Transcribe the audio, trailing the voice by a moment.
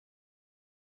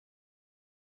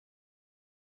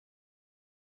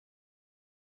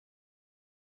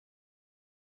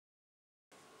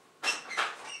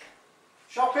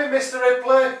Shopping, Mr.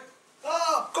 Ripley.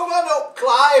 Oh, come on up,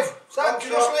 Clive. Thank you.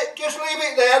 Just leave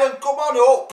it there and come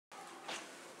on up.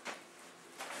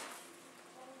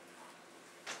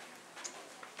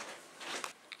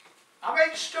 I'm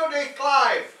in study,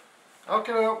 Clive.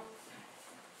 Okay, well.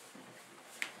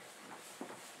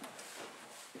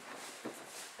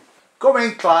 Come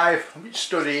in, Clive. I'm in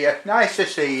study here. Nice to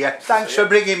see you. Thanks for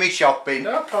bringing me shopping.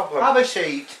 No problem. Have a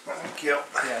seat. Thank you.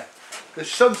 Yeah.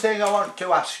 There's something I want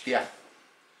to ask you.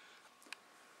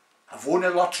 I've won a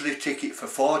lottery ticket for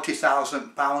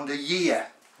 £40,000 a year.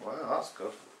 Well, that's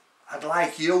good. I'd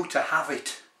like you to have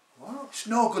it. What? It's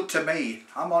no good to me.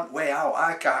 I'm on way out.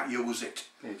 I can't use it.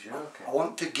 You're joking. I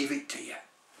want to give it to you.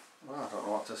 Well, I don't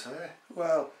know what to say.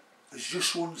 Well, there's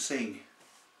just one thing.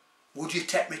 Would you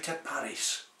take me to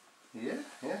Paris? Yeah.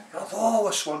 I've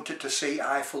always wanted to see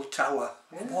Eiffel Tower.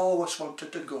 Yeah. I've always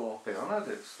wanted to go. Be honoured,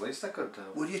 it's the least I could do.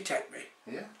 Will you take me?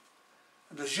 Yeah.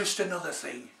 And there's just another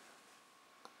thing.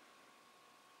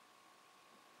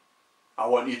 I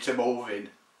want you to move in.